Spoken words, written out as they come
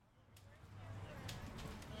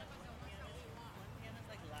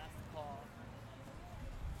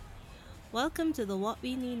Welcome to the What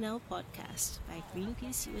We Need Now podcast by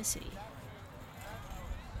Greenpeace USA.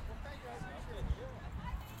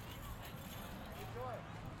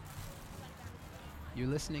 You're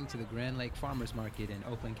listening to the Grand Lake Farmers Market in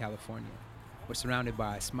Oakland, California. We're surrounded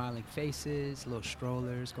by smiling faces, little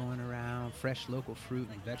strollers going around, fresh local fruit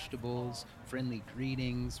and vegetables, friendly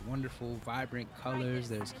greetings, wonderful, vibrant colors.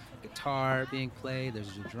 There's guitar being played,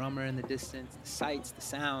 there's a drummer in the distance, the sights, the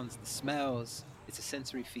sounds, the smells. It's a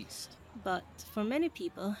sensory feast. But for many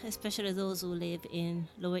people, especially those who live in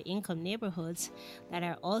lower income neighborhoods that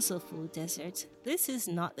are also food deserts, this is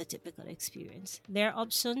not the typical experience. Their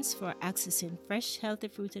options for accessing fresh, healthy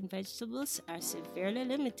fruit and vegetables are severely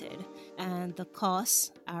limited, and the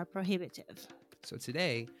costs are prohibitive. So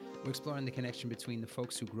today, we're exploring the connection between the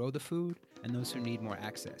folks who grow the food and those who need more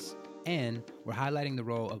access. And we're highlighting the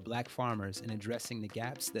role of Black farmers in addressing the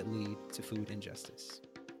gaps that lead to food injustice.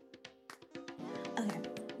 Okay,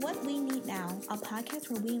 what we need now, a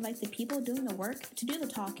podcast where we invite the people doing the work to do the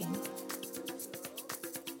talking.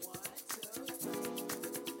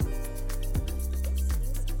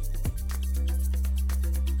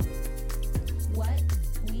 What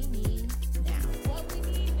we need now. What we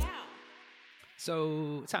need now.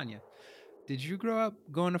 So, Tanya, did you grow up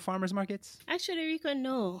going to farmers markets? Actually, Rico,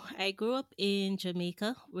 no. I grew up in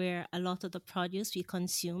Jamaica, where a lot of the produce we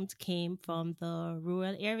consumed came from the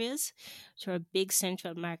rural areas to a big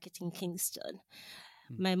central market in Kingston.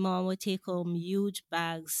 My mom would take home huge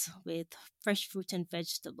bags with fresh fruit and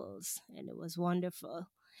vegetables, and it was wonderful.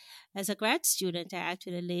 As a grad student, I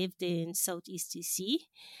actually lived in Southeast DC,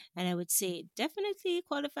 and I would say it definitely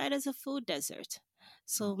qualified as a food desert.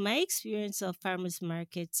 So, my experience of farmers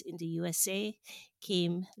markets in the USA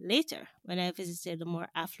came later when I visited a more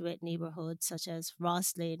affluent neighborhood such as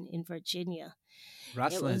Roslyn in Virginia. It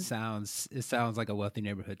Rosslyn was sounds like a wealthy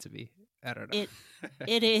neighborhood to me. I don't it know.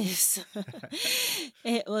 it is.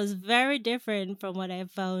 It was very different from what I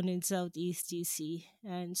found in Southeast DC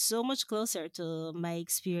and so much closer to my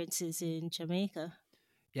experiences in Jamaica.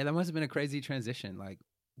 Yeah, that must have been a crazy transition. Like,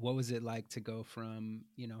 what was it like to go from,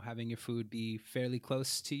 having your food be fairly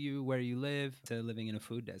close to you where you live to living in a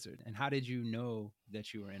food desert? And how did you know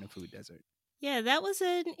that you were in a food desert? Yeah, that was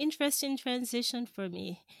an interesting transition for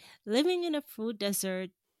me. Living in a food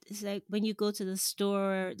desert is like when you go to the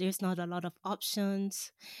store, there's not a lot of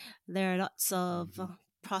options. There are lots of Hmm.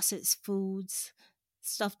 processed foods,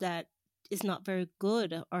 stuff that is not very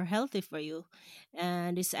good or healthy for you.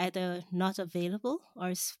 And it's either not available or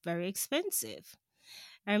it's very expensive.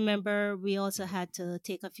 I remember we also had to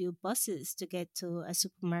take a few buses to get to a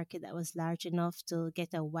supermarket that was large enough to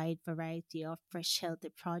get a wide variety of fresh, healthy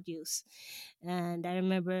produce. And I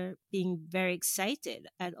remember being very excited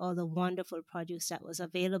at all the wonderful produce that was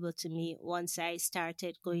available to me once I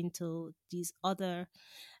started going to these other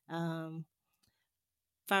um,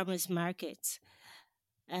 farmers markets.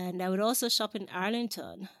 And I would also shop in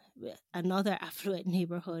Arlington, another affluent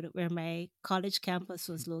neighborhood where my college campus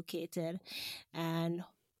was located, and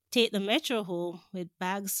take the metro home with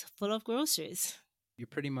bags full of groceries. You're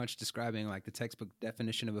pretty much describing like the textbook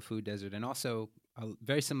definition of a food desert, and also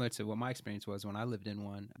very similar to what my experience was when I lived in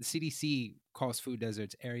one. The CDC calls food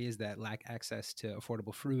deserts areas that lack access to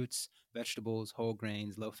affordable fruits, vegetables, whole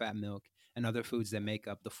grains, low fat milk, and other foods that make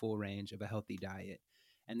up the full range of a healthy diet.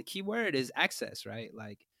 And the key word is access, right?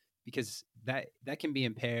 Like, because that can be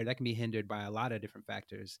impaired, that can be hindered by a lot of different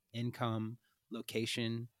factors: income,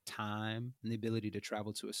 location, time, and the ability to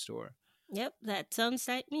travel to a store. Yep, that sounds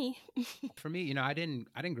like me. For me, I didn't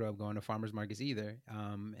grow up going to farmers markets either,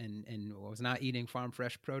 and was not eating farm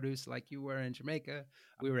fresh produce like you were in Jamaica.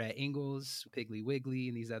 We were at Ingles, Piggly Wiggly,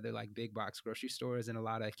 and these other like big box grocery stores, and a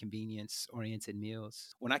lot of convenience oriented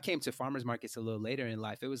meals. When I came to farmers markets a little later in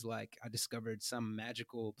life, it was like I discovered some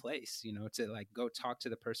magical place. To like go talk to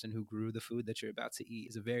the person who grew the food that you're about to eat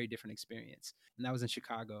is a very different experience. And that was in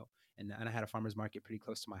Chicago, and I had a farmers market pretty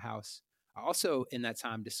close to my house. I also, in that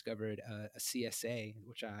time, discovered a CSA,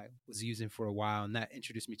 which I was using for a while, and that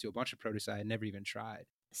introduced me to a bunch of produce I had never even tried.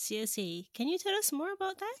 CSA, can you tell us more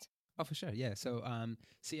about that? Oh, for sure. Yeah. So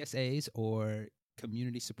CSAs, or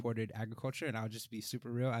community supported agriculture. And I'll just be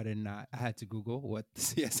super real. I did not, I had to Google what the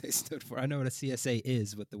CSA stood for. I know what a CSA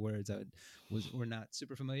is, but the words were not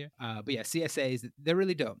super familiar. But yeah, CSAs, they're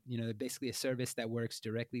really dope. They're basically a service that works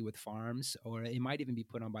directly with farms, or it might even be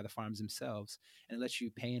put on by the farms themselves. And it lets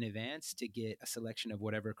you pay in advance to get a selection of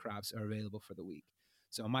whatever crops are available for the week.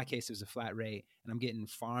 So in my case, it was a flat rate, and I'm getting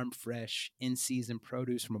farm fresh, in season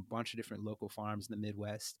produce from a bunch of different local farms in the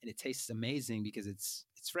Midwest, and it tastes amazing because it's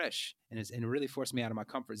fresh, and it really forced me out of my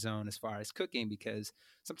comfort zone as far as cooking, because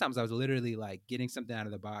sometimes I was literally like getting something out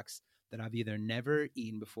of the box, that I've either never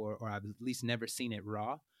eaten before or I've at least never seen it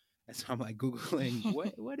raw. And so I'm like Googling,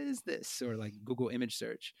 what is this? Or like Google image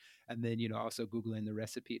search. And then, also Googling the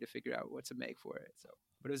recipe to figure out what to make for it. So,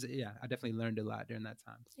 but it was, yeah, I definitely learned a lot during that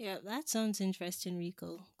time. Yeah, that sounds interesting,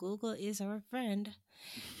 Rico. Google is our friend.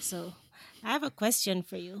 So, I have a question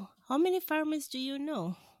for you. How many farmers do you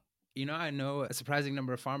know? I know a surprising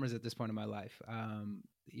number of farmers at this point in my life.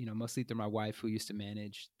 Mostly through my wife, who used to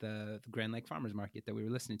manage the Grand Lake Farmers Market that we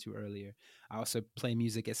were listening to earlier. I also play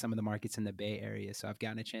music at some of the markets in the Bay Area, so I've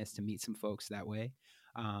gotten a chance to meet some folks that way.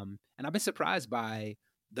 And I've been surprised by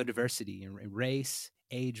the diversity in race,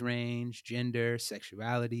 age range, gender,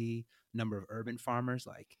 sexuality, number of urban farmers.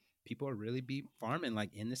 Like, people are really be farming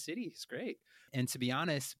like in the city. It's great. And to be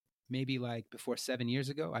honest, maybe like before 7 years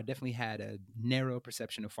ago, I definitely had a narrow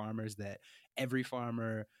perception of farmers that every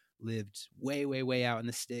farmer lived way, way, way out in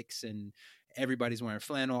the sticks and everybody's wearing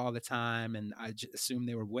flannel all the time. And I just assumed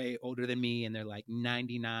they were way older than me and they're like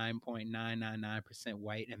 99.999%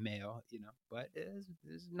 white and male, but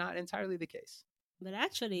it's not entirely the case. But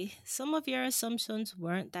actually, some of your assumptions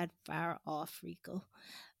weren't that far off, Rico.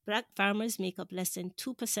 Black farmers make up less than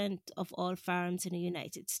 2% of all farms in the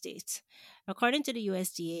United States. According to the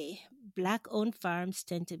USDA, black owned farms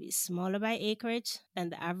tend to be smaller by acreage than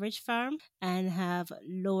the average farm and have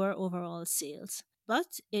lower overall sales.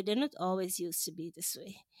 But it didn't always used to be this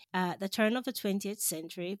way. At the turn of the 20th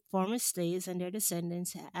century, former slaves and their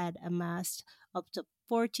descendants had amassed up to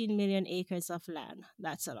 14 million acres of land.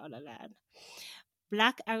 That's a lot of land.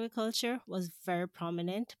 Black agriculture was very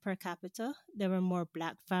prominent per capita. There were more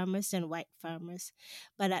black farmers than white farmers.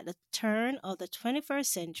 But at the turn of the 21st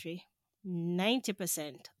century,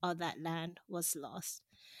 90% of that land was lost.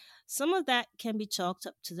 Some of that can be chalked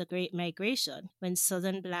up to the Great Migration, when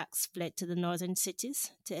Southern blacks fled to the northern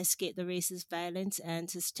cities to escape the racist violence and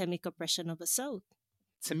systemic oppression of the South.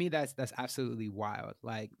 To me, that's absolutely wild.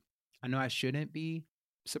 Like, I know I shouldn't be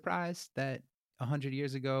surprised that 100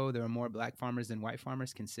 years ago there were more black farmers than white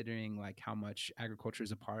farmers, considering like how much agriculture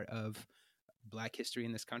is a part of black history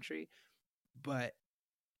in this country. But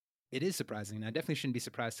it is surprising. I definitely shouldn't be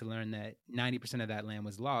surprised to learn that 90% of that land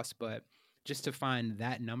was lost, but just to find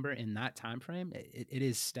that number in that time frame, it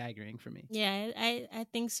is staggering for me. Yeah, I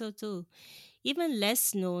think so too. Even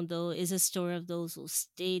less known, though, is a story of those who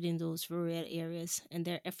stayed in those rural areas and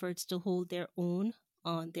their efforts to hold their own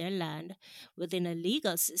on their land within a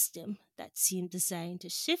legal system that seemed designed to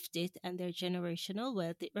shift it and their generational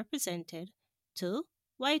wealth it represented to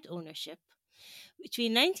white ownership.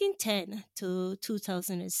 Between 1910 to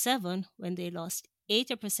 2007, when they lost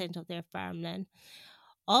 80% of their farmland,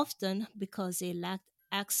 often because they lacked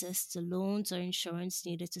access to loans or insurance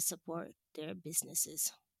needed to support their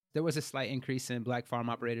businesses. There was a slight increase in black farm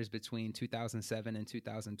operators between 2007 and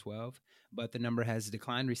 2012, but the number has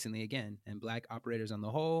declined recently again. And black operators on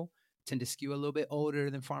the whole tend to skew a little bit older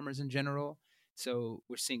than farmers in general. So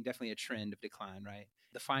we're seeing definitely a trend of decline, right?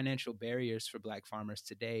 The financial barriers for black farmers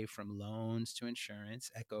today, from loans to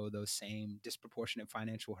insurance, echo those same disproportionate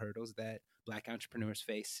financial hurdles that black entrepreneurs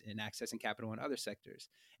face in accessing capital in other sectors.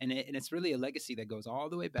 And it's really a legacy that goes all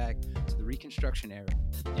the way back to the Reconstruction era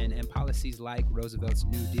and policies like Roosevelt's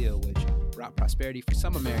New Deal, which brought prosperity for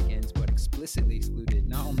some Americans, but explicitly excluded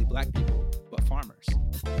not only black people, but farmers.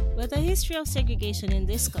 With the history of segregation in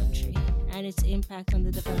this country and its impact on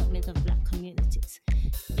the development of black communities,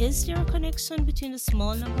 is there a connection between the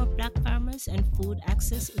small number of black farmers and food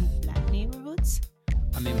access in black neighborhoods?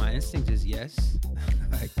 I mean, my instinct is yes.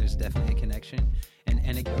 Like, there's definitely a connection. And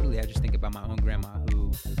anecdotally, I just think about my own grandma,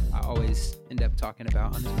 who I always end up talking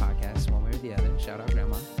about on this podcast one way or the other. Shout out,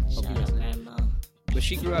 Grandma. Hope Shout out, Grandma. But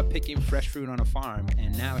she grew up picking fresh fruit on a farm,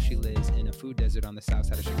 and now she lives in a food desert on the south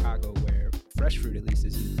side of Chicago, where fresh fruit, at least,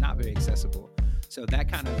 is not very accessible. So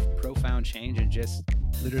that kind of profound change in just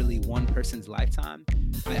literally one person's lifetime,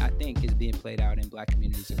 I think, is being played out in black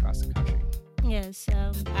communities across the country. Yes,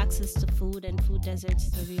 access to food and food deserts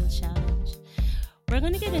is a real challenge. We're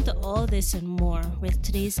going to get into all this and more with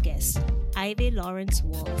today's guest, Ivy Lawrence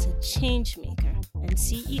Walls, a change maker and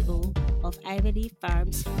CEO of Ivy Leaf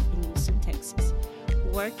Farms in Houston, Texas,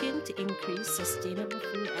 working to increase sustainable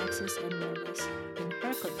food access and wellness in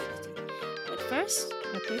her community. But first,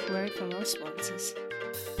 a quick word from our sponsors.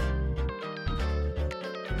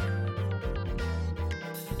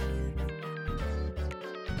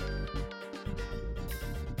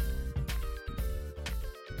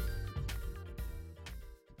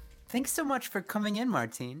 Thanks so much for coming in,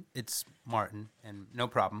 Martine. It's Martin, and no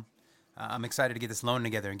problem. I'm excited to get this loan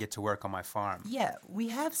together and get to work on my farm. Yeah, we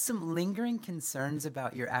have some lingering concerns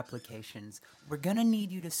about your applications. We're gonna need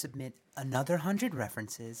you to submit another 100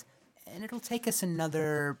 references, and it'll take us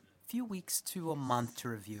another few weeks to a month to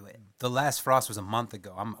review it. The last frost was a month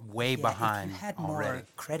ago. I'm way behind If you had already. more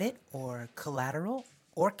credit or collateral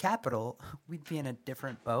or capital, we'd be in a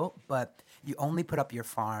different boat, but you only put up your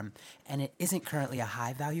farm, and it isn't currently a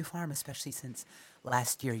high-value farm, especially since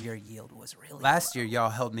last year your yield was really Last low. year, y'all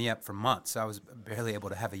held me up for months. I was barely able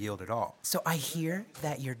to have a yield at all. So I hear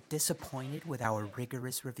that you're disappointed with our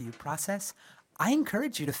rigorous review process. I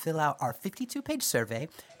encourage you to fill out our 52-page survey,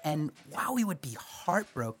 and while we would be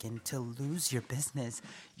heartbroken to lose your business,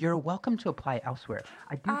 you're welcome to apply elsewhere.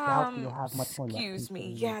 I do doubt you'll have much more luck. Excuse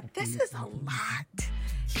me. Yeah, this is a lot.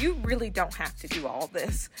 You really don't have to do all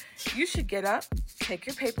this. You should get up, take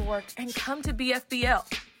your paperwork, and come to BFBL.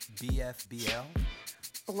 BFBL?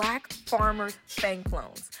 Black Farmers Bank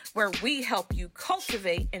Loans, where we help you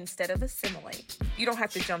cultivate instead of assimilate. You don't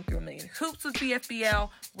have to jump through a million hoops with BFBL.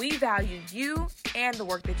 We value you and the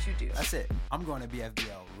work that you do. That's it. I'm going to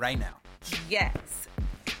BFBL right now. Yes.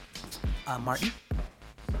 Martin?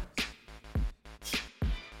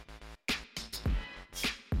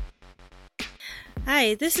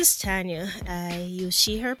 Hi, this is Tanya. I use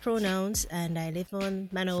she, her pronouns, and I live on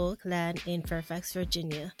Manaoak land in Fairfax,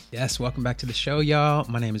 Virginia. Yes, welcome back to the show, y'all.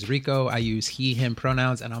 My name is Rico. I use he, him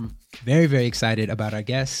pronouns, and I'm very, very excited about our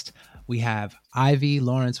guest. We have Ivy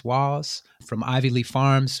Lawrence Walls from Ivy Lee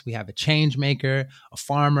Farms. We have a change maker, a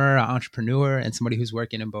farmer, an entrepreneur, and somebody who's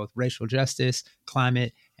working in both racial justice,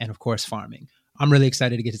 climate, and of course, farming. I'm really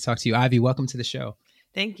excited to get to talk to you. Ivy, welcome to the show.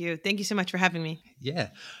 Thank you. Thank you so much for having me. Yeah.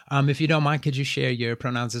 If you don't mind, could you share your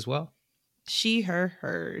pronouns as well? She, her,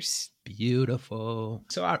 hers. Beautiful.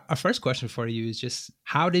 So our first question for you is just,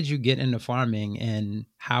 how did you get into farming and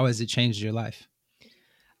how has it changed your life?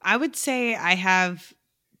 I would say I have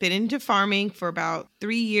been into farming for about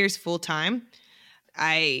 3 years full time.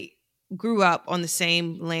 I grew up on the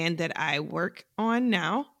same land that I work on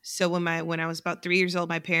now. So when I was about 3 years old,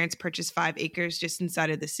 my parents purchased 5 acres just inside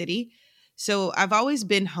of the city. So I've always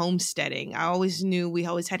been homesteading. I always knew we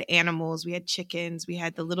always had animals. We had chickens. We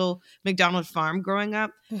had the little McDonald farm growing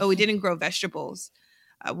up, but we didn't grow vegetables.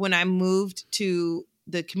 When I moved to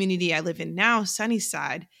the community I live in now,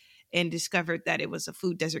 Sunnyside, and discovered that it was a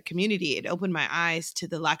food desert community, it opened my eyes to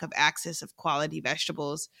the lack of access of quality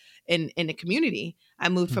vegetables in the community. I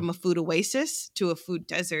moved from a food oasis to a food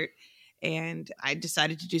desert, and I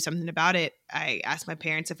decided to do something about it. I asked my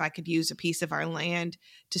parents if I could use a piece of our land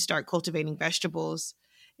to start cultivating vegetables.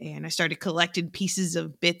 And I started collecting pieces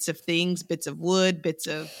of bits of things, bits of wood, bits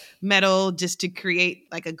of metal, just to create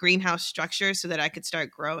like a greenhouse structure so that I could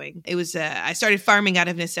start growing. It was, I started farming out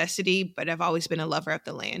of necessity, but I've always been a lover of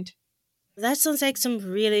the land. That sounds like some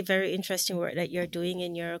really very interesting work that you're doing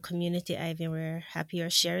in your community, Ivy. We're happy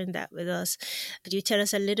you're sharing that with us. Could you tell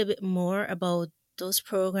us a little bit more about those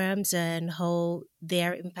programs and how they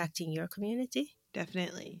are impacting your community?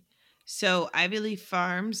 Definitely. So Ivy Lee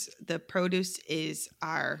Farms, the produce is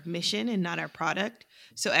our mission and not our product.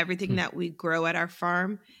 So everything that we grow at our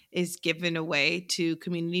farm is given away to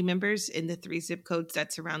community members in the 3 zip codes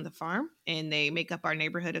that surround the farm, and they make up our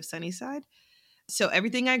neighborhood of Sunnyside. So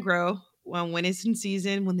everything I grow, when it's in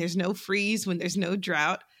season, when there's no freeze, when there's no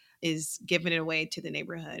drought, is given away to the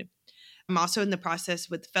neighborhood. I'm also in the process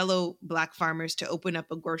with fellow Black farmers to open up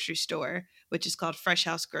a grocery store, which is called Fresh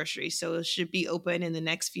House Grocery. So it should be open in the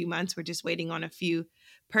next few months. We're just waiting on a few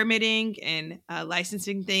permitting and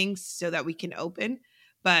licensing things so that we can open.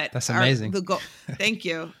 But that's amazing. Thank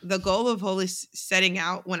you. The goal of Holy setting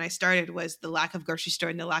out when I started was the lack of grocery store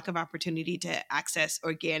and the lack of opportunity to access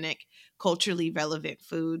organic, culturally relevant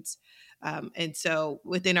foods. And so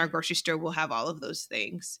within our grocery store, we'll have all of those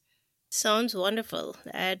things. Sounds wonderful.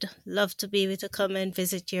 I'd love to be able to come and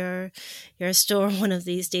visit your store one of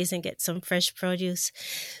these days and get some fresh produce.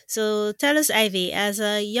 So tell us, Ivy, as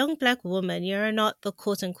a young Black woman, you're not the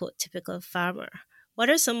quote-unquote typical farmer. What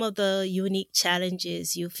are some of the unique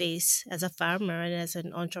challenges you face as a farmer and as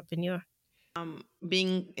an entrepreneur?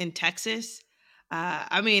 Being in Texas,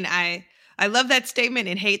 I love that statement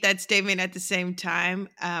and hate that statement at the same time.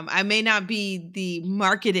 I may not be the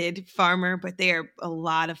marketed farmer, but there are a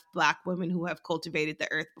lot of Black women who have cultivated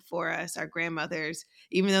the earth before us. Our grandmothers,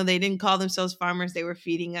 even though they didn't call themselves farmers, they were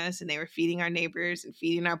feeding us and they were feeding our neighbors and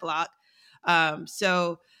feeding our block. The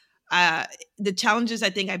challenges, I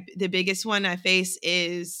think the biggest one I face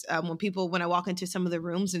is when I walk into some of the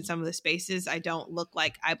rooms and some of the spaces, I don't look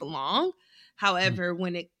like I belong. However,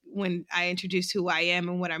 when I introduce who I am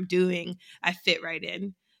and what I'm doing, I fit right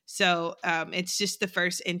in. So it's just the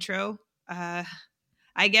first intro, I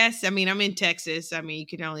guess. I mean, I'm in Texas. I mean, you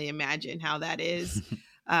can only imagine how that is.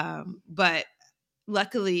 But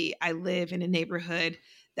luckily, I live in a neighborhood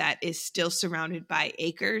that is still surrounded by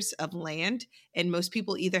acres of land. And most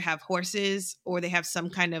people either have horses or they have some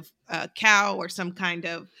kind of cow or some kind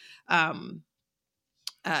of,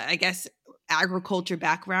 I guess, agriculture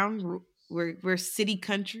background. We're city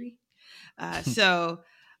country. So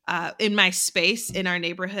in my space, in our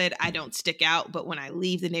neighborhood, I don't stick out. But when I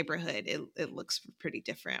leave the neighborhood, it looks pretty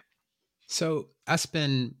different. So I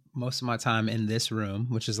spend most of my time in this room,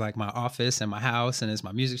 which is like my office and my house, and it's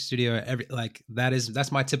my music studio.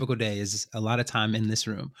 That's my typical day, is a lot of time in this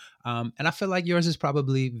room. And I feel like yours is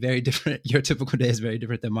probably very different. Your typical day is very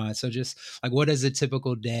different than mine. So just like, what does a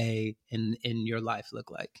typical day in your life look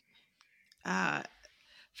like?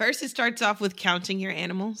 First, it starts off with counting your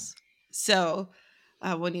animals. So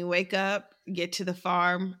when you wake up, get to the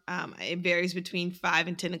farm, it varies between 5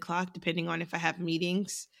 and 10 o'clock, depending on if I have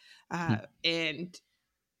meetings. And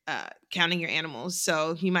counting your animals.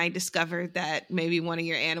 So you might discover that maybe one of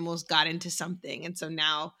your animals got into something. And so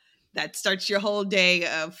now that starts your whole day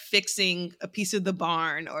of fixing a piece of the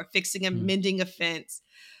barn or fixing and mending a fence.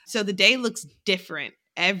 So the day looks different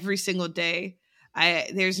every single day.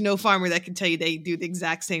 There's no farmer that can tell you they do the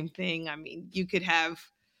exact same thing. I mean, you could have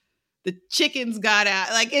the chickens got out.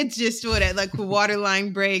 Like, it's just like water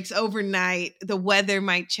line breaks overnight. The weather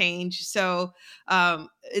might change. So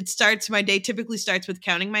my day typically starts with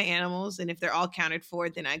counting my animals. And if they're all counted for,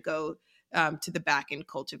 then I go to the back and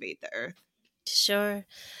cultivate the earth. Sure.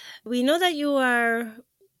 We know that you are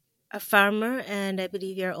a farmer, and I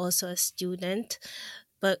believe you're also a student.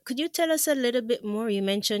 But could you tell us a little bit more? You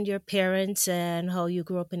mentioned your parents and how you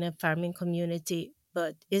grew up in a farming community.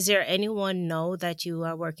 But is there anyone now that you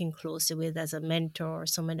are working closely with as a mentor or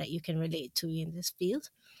someone that you can relate to in this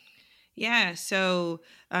field? Yeah. So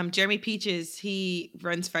Jeremy Peaches, he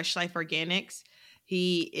runs Fresh Life Organics.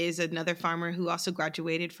 He is another farmer who also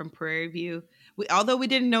graduated from Prairie View. Although we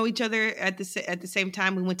didn't know each other at the same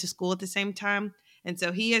time, we went to school at the same time. And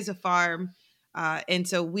so he has a farm. And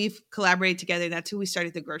so we've collaborated together. That's who we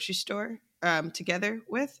started the grocery store together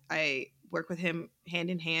with. I work with him hand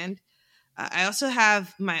in hand. I also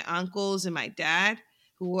have my uncles and my dad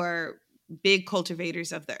who are big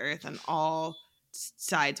cultivators of the earth on all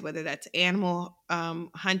sides, whether that's animal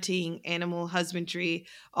hunting, animal husbandry,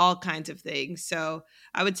 all kinds of things. So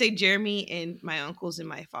I would say Jeremy and my uncles and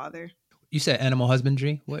my father. You said animal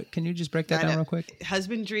husbandry. What? Can you just break that down real quick?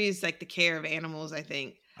 Husbandry is like the care of animals, I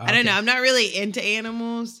think. Okay. I don't know. I'm not really into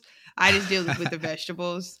animals. I just deal with the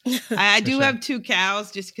vegetables. I do have 2 cows,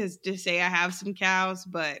 just say I have some cows,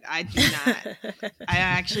 but I do not. I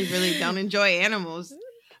actually really don't enjoy animals.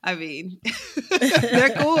 I mean,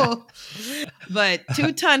 they're cool, but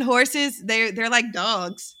 2-ton horses, they're like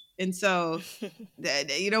dogs. And so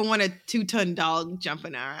you don't want a 2-ton dog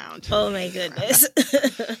jumping around. Oh my goodness.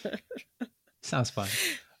 Sounds fun.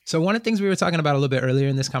 So one of the things we were talking about a little bit earlier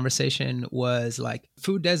in this conversation was like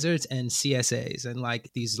food deserts and CSAs and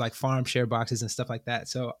like these like farm share boxes and stuff like that.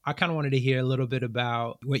 So I kind of wanted to hear a little bit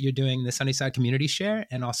about what you're doing in the Sunnyside Community Share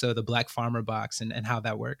and also the Black Farmer Box and how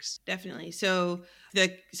that works. Definitely. So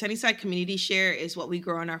the Sunnyside Community Share is what we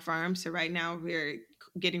grow on our farm. So right now we're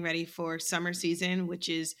getting ready for summer season, which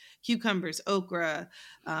is cucumbers, okra,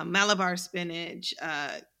 Malabar spinach,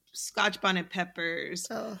 Scotch bonnet peppers.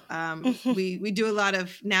 We do a lot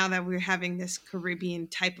of, now that we're having this Caribbean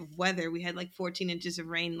type of weather, we had like 14 inches of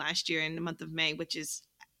rain last year in the month of May, which is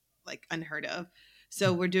like unheard of.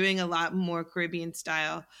 So we're doing a lot more Caribbean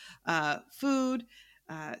style food.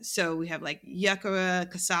 So we have like yucca,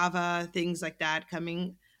 cassava, things like that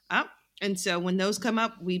coming up. And so when those come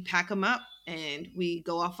up, we pack them up and we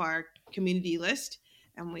go off our community list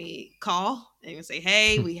and we call and we say,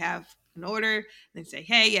 hey, we have an order. And they say,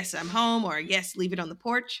 hey, yes, I'm home, or yes, leave it on the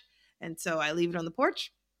porch. And so I leave it on the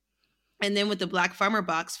porch. And then with the Black Farmer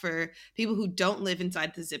Box, for people who don't live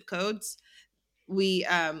inside the zip codes, we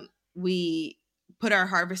put our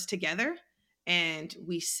harvest together and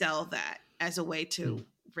we sell that as a way to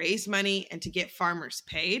raise money and to get farmers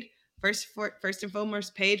paid. First and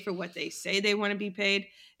foremost, paid for what they say they want to be paid.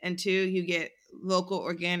 And 2, you get local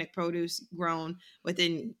organic produce grown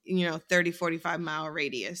within, 30, 45-mile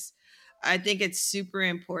radius. I think it's super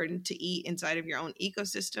important to eat inside of your own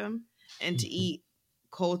ecosystem and to eat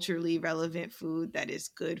culturally relevant food that is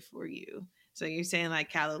good for you. So you're saying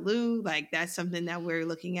like callaloo, like that's something that we're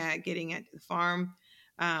looking at getting at the farm.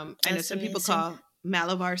 I know some people call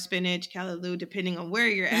Malabar spinach callaloo, depending on where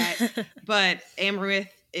you're at, but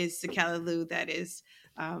amaranth is the callaloo that is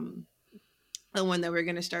the one that we're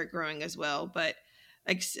going to start growing as well. But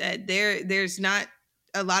like I said, there's not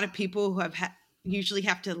a lot of people who have usually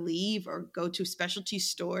have to leave or go to specialty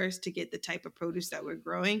stores to get the type of produce that we're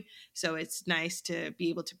growing. So it's nice to be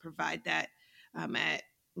able to provide that at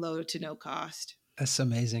low to no cost. That's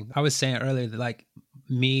amazing. I was saying earlier that like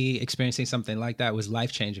me experiencing something like that was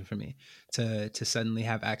life changing for me to suddenly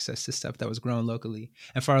have access to stuff that was grown locally.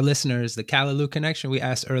 And for our listeners, the Callaloo connection, we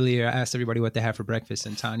asked earlier, I asked everybody what they had for breakfast,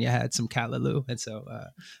 and Tanya had some Callaloo. And so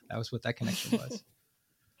that was what that connection was.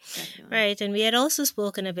 Definitely. Right, and we had also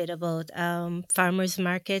spoken a bit about farmers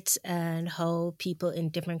markets and how people in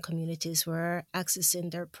different communities were accessing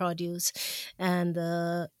their produce. And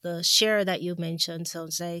the share that you mentioned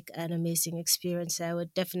sounds like an amazing experience. I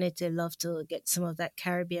would definitely love to get some of that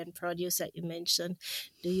Caribbean produce that you mentioned.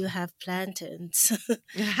 Do you have plantains?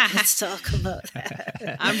 Let's talk about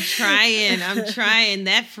that. I'm trying.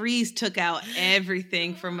 That freeze took out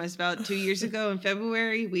everything from us about 2 years ago in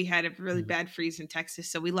February. We had a really bad freeze in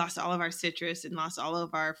Texas. So we lost all of our citrus and lost all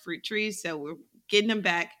of our fruit trees. So we're getting them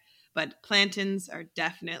back. But plantains are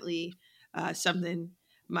definitely something.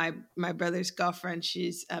 My brother's girlfriend,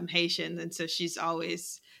 she's Haitian. And so she's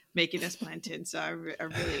always making us plantains. So I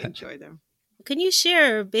really enjoy them. Can you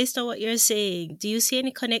share, based on what you're saying, do you see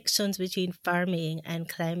any connections between farming and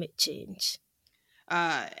climate change?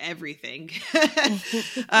 Everything.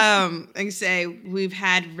 Like I say, we've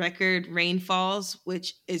had record rainfalls,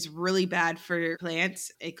 which is really bad for plants.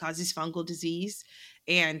 It causes fungal disease,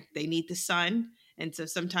 and they need the sun. And so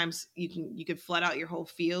sometimes you can flood out your whole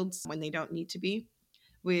fields when they don't need to be.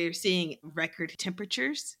 We're seeing record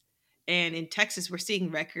temperatures, and in Texas, we're seeing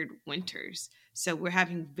record winters. So we're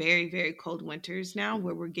having very, very cold winters now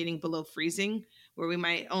where we're getting below freezing, where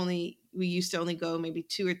we used to only go maybe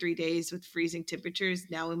 2 or 3 days with freezing temperatures.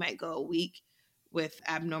 Now we might go a week with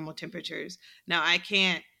abnormal temperatures. Now I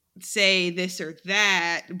can't say this or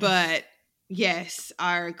that, but yes,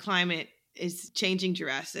 our climate is changing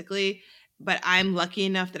drastically. But I'm lucky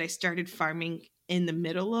enough that I started farming in the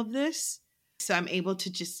middle of this. So I'm able to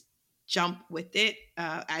just jump with it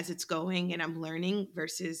as it's going, and I'm learning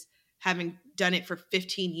versus having done it for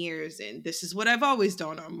 15 years. And this is what I've always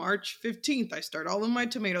done. On March 15th, I start all of my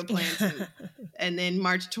tomato plants. And then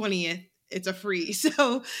March 20th, it's a freeze.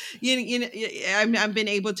 So, I've been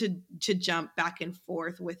able to jump back and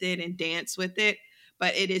forth with it and dance with it.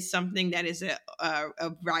 But it is something that is a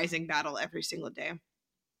rising battle every single day.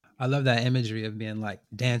 I love that imagery of being like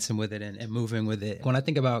dancing with it and moving with it. When I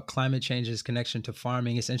think about climate change's connection to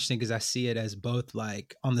farming, it's interesting because I see it as both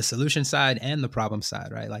like on the solution side and the problem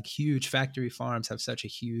side, right? Like huge factory farms have such a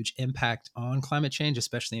huge impact on climate change,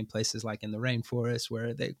 especially in places like in the rainforest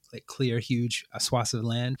where they clear huge swaths of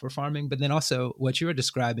land for farming. But then also what you were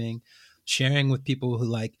describing, sharing with people who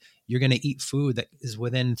like, you're going to eat food that is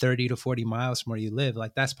within 30 to 40 miles from where you live.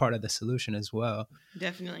 Like that's part of the solution as well.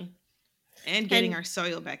 Definitely. And getting our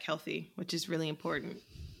soil back healthy, which is really important.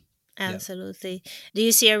 Absolutely. Yeah. Do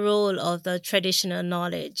you see a role of the traditional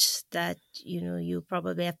knowledge that, you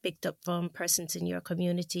probably have picked up from persons in your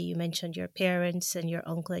community? You mentioned your parents and your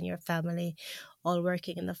uncle and your family all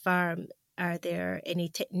working in the farm. Are there any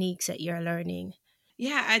techniques that you're learning?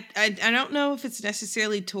 Yeah, I don't know if it's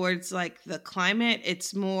necessarily towards like the climate.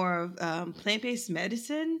 It's more of plant-based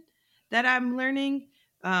medicine that I'm learning.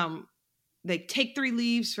 They take 3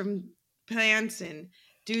 leaves from plants and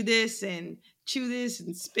do this and chew this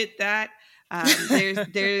and spit that.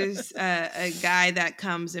 There's a guy that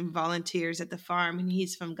comes and volunteers at the farm, and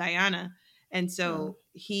he's from Guyana. And so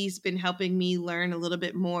he's been helping me learn a little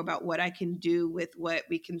bit more about what I can do with what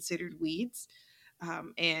we considered weeds.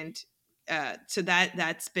 So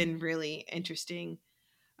that's been really interesting.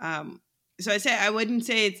 So I wouldn't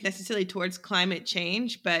say it's necessarily towards climate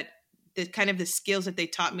change, but the kind of the skills that they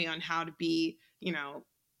taught me on how to be,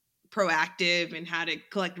 proactive and how to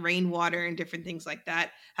collect rainwater and different things like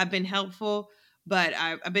that have been helpful. But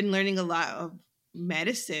I've been learning a lot of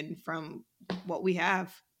medicine from what we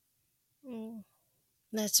have.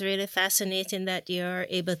 That's really fascinating that you're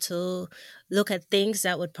able to look at things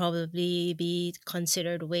that would probably be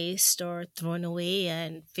considered waste or thrown away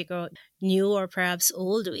and figure out new or perhaps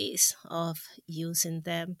old ways of using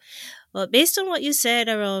them. Well, based on what you said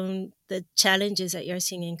around the challenges that you're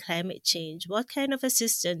seeing in climate change, what kind of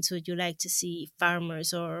assistance would you like to see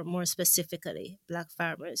farmers, or more specifically, Black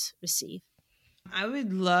farmers, receive? I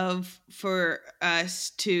would love for us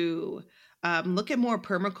to look at more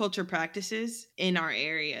permaculture practices in our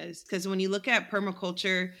areas. Because when you look at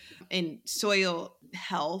permaculture and soil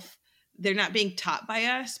health, they're not being taught by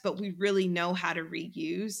us, but we really know how to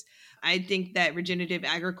reuse. I think that regenerative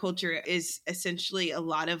agriculture is essentially a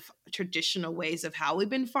lot of traditional ways of how we've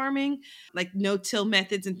been farming, like no-till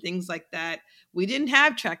methods and things like that. We didn't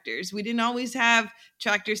have tractors. We didn't always have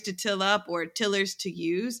tractors to till up or tillers to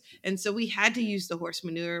use. And so we had to use the horse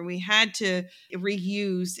manure. We had to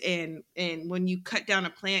reuse. And when you cut down a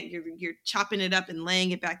plant, you're chopping it up and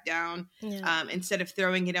laying it back down instead of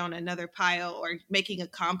throwing it on another pile or making a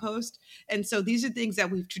compost. And so these are things that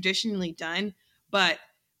we've traditionally done, but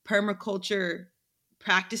permaculture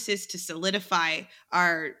practices to solidify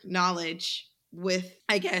our knowledge with,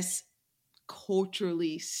 I guess,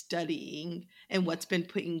 culturally studying and what's been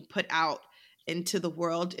put out into the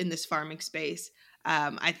world in this farming space.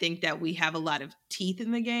 I think that we have a lot of teeth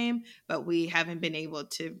in the game, but we haven't been able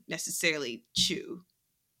to necessarily chew.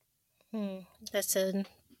 That's a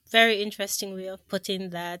very interesting way of putting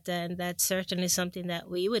that, and that's certainly something that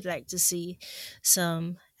we would like to see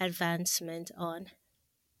some advancement on.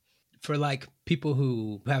 For like people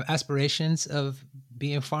who have aspirations of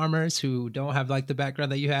being farmers who don't have like the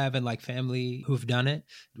background that you have and like family who've done it,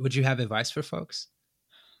 would you have advice for folks?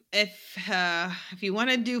 If you want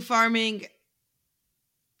to do farming,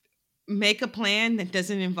 make a plan that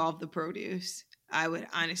doesn't involve the produce. I would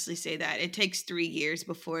honestly say that it takes 3 years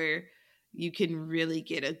before you can really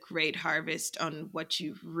get a great harvest on what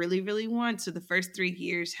you really, really want. So the first 3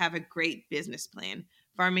 years, have a great business plan.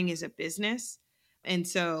 Farming is a business. And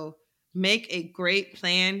so make a great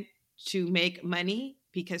plan to make money,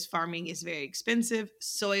 because farming is very expensive.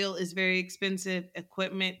 Soil is very expensive.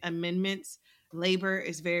 Equipment, amendments, labor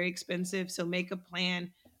is very expensive. So make a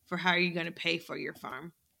plan for how you're going to pay for your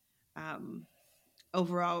farm.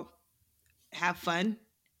 Overall, have fun.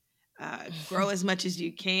 Grow as much as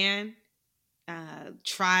you can.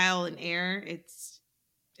 Trial and error.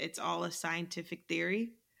 It's all a scientific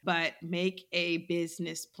theory. But make a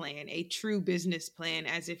business plan, a true business plan,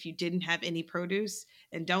 as if you didn't have any produce,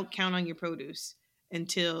 and don't count on your produce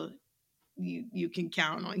until you can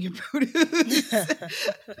count on your produce.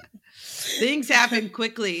 Things happen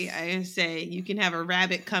quickly. I say you can have a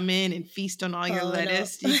rabbit come in and feast on all your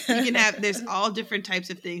lettuce. No. you can have, there's all different types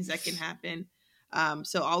of things that can happen.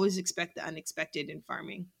 So always expect the unexpected in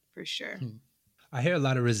farming, for sure. I hear a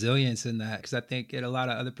lot of resilience in that, because I think in a lot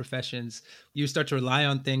of other professions, you start to rely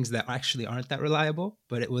on things that actually aren't that reliable.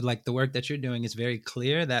 But it would, like, the work that you're doing is very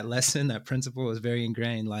clear. That lesson, that principle is very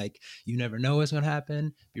ingrained. Like, you never know what's going to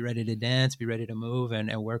happen. Be ready to dance, be ready to move,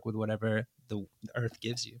 and work with whatever the earth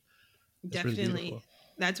gives you. That's definitely. Really,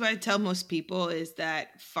 that's what I tell most people, is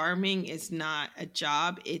that farming is not a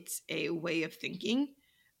job. It's a way of thinking.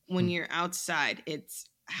 When you're outside, it's,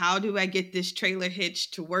 how do I get this trailer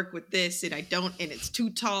hitch to work with this? And and it's too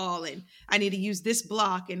tall, and I need to use this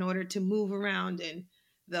block in order to move around. And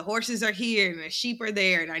the horses are here and the sheep are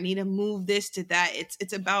there, and I need to move this to that.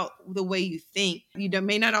 It's about the way you think. You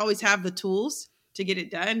may not always have the tools to get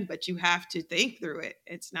it done, but you have to think through it.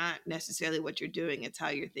 It's not necessarily what you're doing. It's how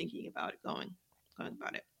you're thinking about it, going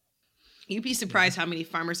about it. You'd be surprised how many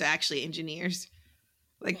farmers are actually engineers.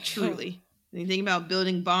 Like, truly. When you think about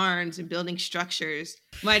building barns and building structures.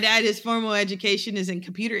 My dad, his formal education is in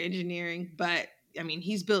computer engineering, but I mean,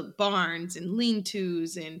 he's built barns and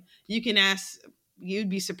lean-tos, and you'd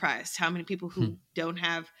be surprised how many people who don't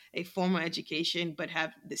have a formal education but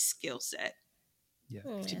have the skill set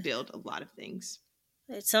to build a lot of things.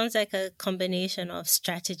 It sounds like a combination of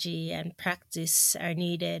strategy and practice are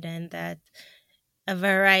needed, and that a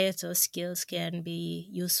variety of skills can be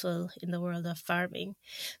useful in the world of farming.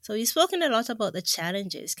 So you've spoken a lot about the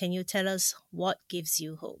challenges. Can you tell us what gives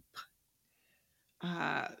you hope?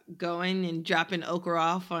 Going and dropping okra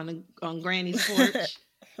off on Granny's porch.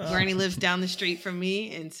 Granny lives down the street from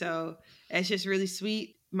me, and so it's just really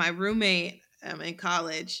sweet. My roommate in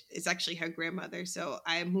college is actually her grandmother, so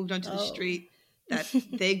I moved onto the street that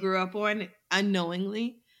they grew up on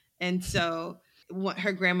unknowingly, and so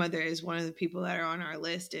her grandmother is one of the people that are on our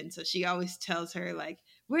list. And so she always tells her, like,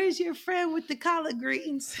 where's your friend with the collard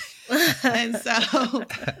greens? And so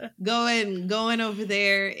going over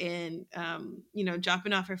there and,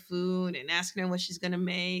 dropping off her food and asking her what she's going to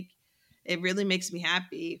make, it really makes me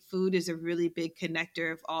happy. Food is a really big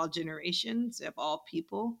connector of all generations, of all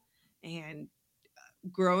people. And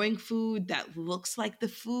growing food that looks like the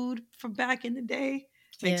food from back in the day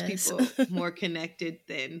makes people more connected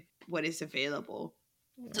than what is available.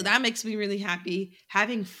 So that makes me really happy.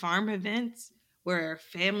 Having farm events where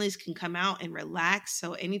families can come out and relax.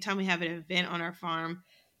 So anytime we have an event on our farm,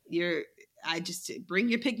 I just bring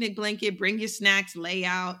your picnic blanket, bring your snacks, lay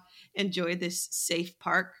out, enjoy this safe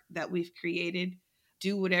park that we've created.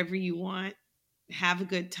 Do whatever you want. have a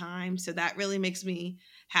good time. So that really makes me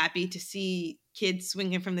happy to see kids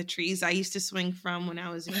swinging from the trees I used to swing from when I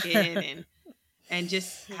was a kid, and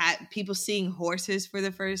just had people seeing horses for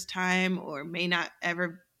the first time, or may not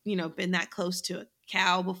ever, been that close to a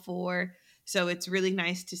cow before. So it's really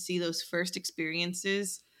nice to see those first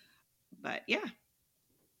experiences. But yeah.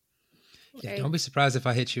 Yeah, don't be surprised if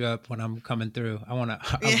I hit you up when I'm coming through. I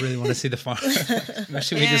really want to see the farm.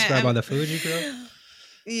 Should we describe all the food you grow?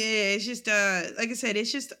 Yeah, it's just like I said,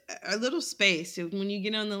 it's just a little space. So when you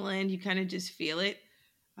get on the land, you kind of just feel it.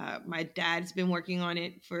 My dad's been working on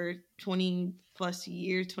it for 20 plus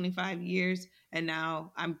years, 25 years, and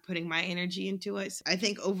now I'm putting my energy into it. So I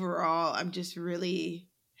think overall, I'm just really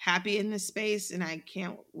happy in this space, and I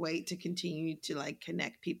can't wait to continue to like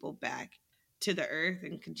connect people back to the earth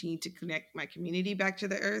and continue to connect my community back to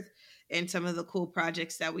the earth. And some of the cool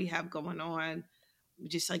projects that we have going on,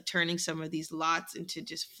 just like turning some of these lots into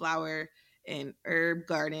just flower and herb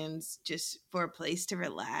gardens, just for a place to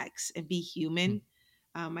relax and be human.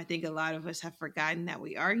 I think a lot of us have forgotten that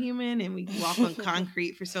we are human, and we walk on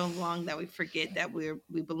concrete for so long that we forget that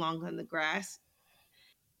we belong on the grass.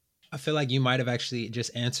 I feel like you might have actually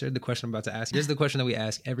just answered the question I'm about to ask. This is the question that we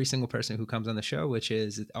ask every single person who comes on the show, which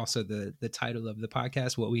is also the title of the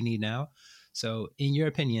podcast, What We Need Now. So in your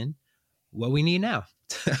opinion, what we need now?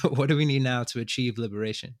 What do we need now to achieve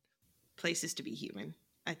liberation? Places to be human.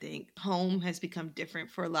 I think home has become different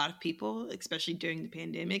for a lot of people, especially during the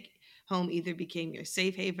pandemic. Home either became your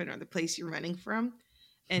safe haven or the place you're running from.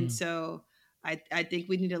 And so I think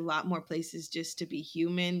we need a lot more places just to be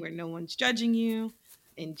human, where no one's judging you,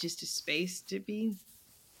 and just a space to be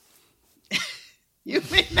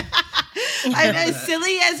human. As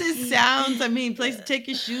silly as it sounds, I mean, place to take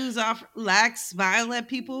your shoes off, relax, smile at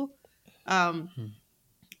people,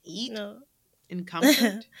 eat in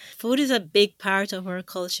comfort. Food is a big part of our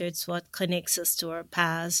culture. It's what connects us to our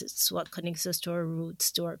past. It's what connects us to our roots,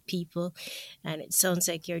 to our people. And it sounds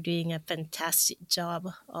like you're doing a fantastic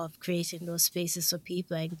job of creating those spaces for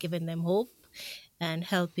people and giving them hope and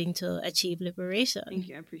helping to achieve liberation. Thank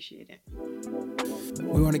you. I appreciate it.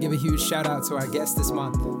 We want to give a huge shout out to our guest this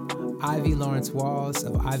month, Ivy Lawrence Walls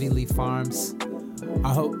of Ivy Leaf Farms.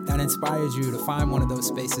 I hope that inspires you to find one of those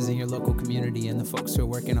spaces in your local community, and the folks who are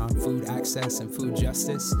working on food access and food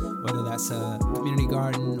justice, whether that's a community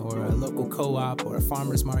garden or a local co-op or a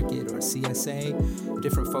farmer's market or a CSA,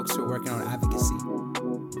 different folks who are working on advocacy.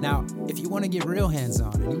 Now, if you want to get real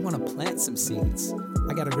hands-on and you want to plant some seeds,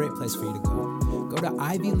 I got a great place for you to go. Go to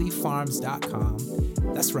ivyleaffarms.com.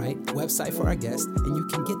 That's right, the website for our guest, and you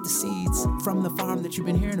can get the seeds from the farm that you've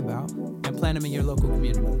been hearing about and plant them in your local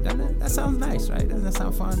community. That sounds nice, right? Doesn't that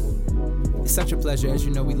sound fun? It's such a pleasure. As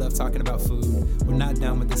you know, we love talking about food. We're not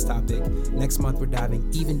done with this topic. Next month, we're diving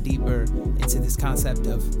even deeper into this concept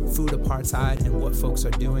of food apartheid and what folks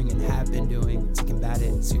are doing and have been doing to combat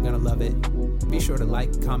it. So you're going to love it. Be sure to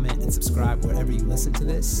like, comment, and subscribe wherever you listen to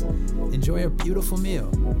this. Enjoy a beautiful meal.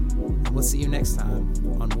 And we'll see you next time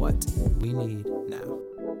on What We Need Now.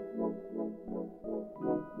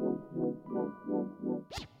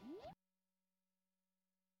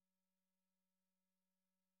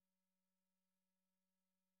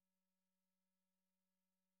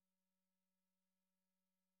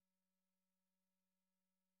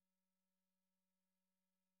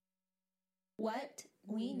 What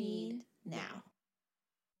we need now.